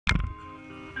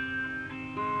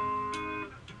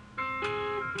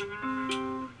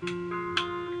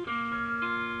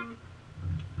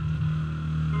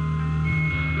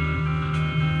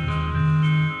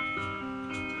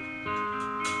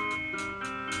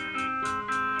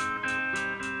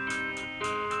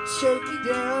shake me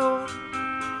down.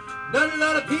 Not a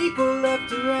lot of people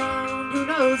left around. Who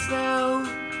knows now?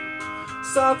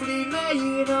 Softly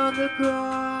laying on the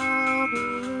ground.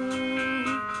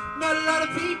 Ooh. Not a lot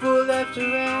of people left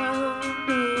around.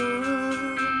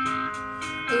 Ooh.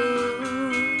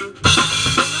 Ooh.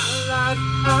 In my life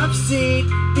I've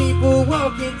seen people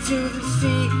walk into the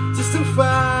sea just to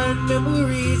find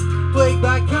memories plagued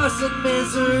by constant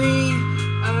misery.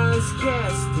 Eyes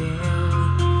cast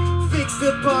down, fixed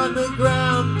upon the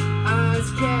ground. Eyes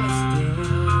cast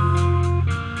down.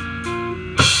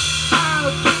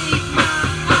 I'll keep my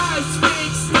eyes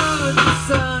fixed on the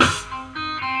sun.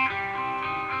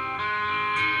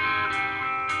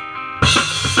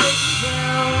 Shake me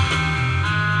down,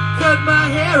 cut my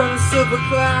hair on a silver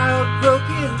cloud.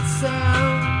 Broken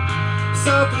sound,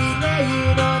 softly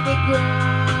laying on the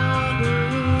ground. Ooh.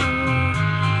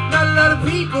 Not a lot of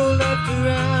people left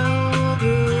around.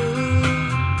 Ooh.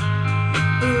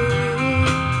 Ooh.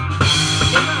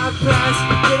 In my past,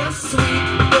 bittersweet,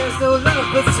 there's no love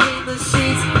between the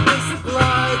sheets. It's a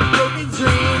blood, broken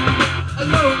dream, a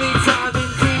lonely time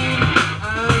indeed.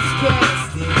 Eyes cast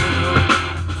down,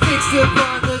 fixed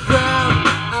upon the ground.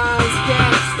 Eyes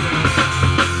cast down.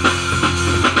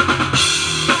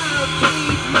 I'll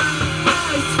keep my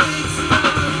eyes fixed on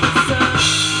the sun.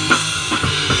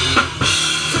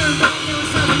 Turn back, there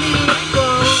was nothing me to let go.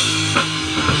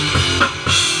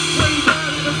 Way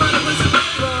down in the bottom was a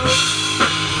rainbow.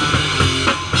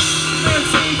 Let's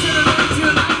see, turn around to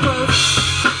your light post.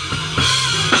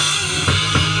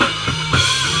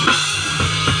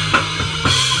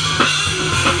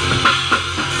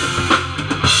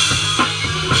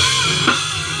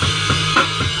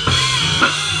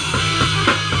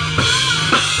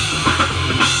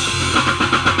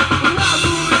 Walk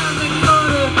around the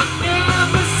corner,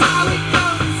 never saw it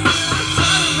coming. Still I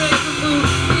try to make a move.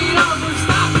 It almost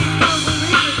stopped me from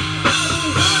believing I was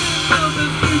running from the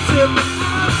future. I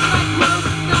was like, well,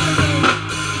 not again.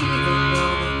 Even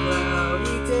on a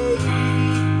cloudy day,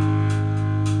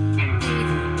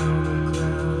 even on a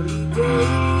cloudy day, even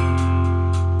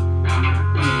on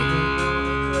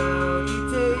a cloudy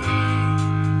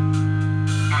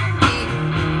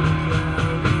day, even on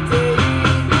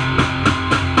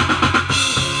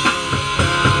a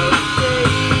cloudy day,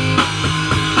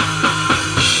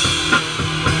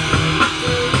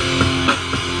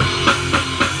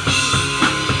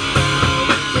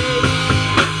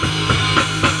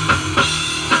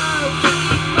 I'll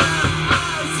keep my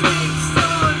eyes fixed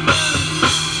on them.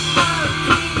 I'll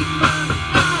keep my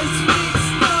eyes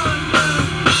fixed on them.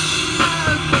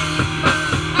 I'll keep my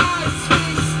eyes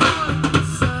fixed on the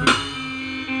sun.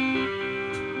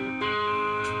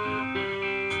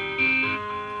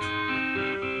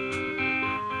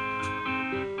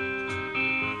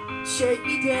 Shake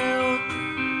me down.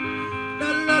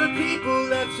 Not a lot of people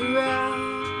left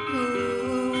around.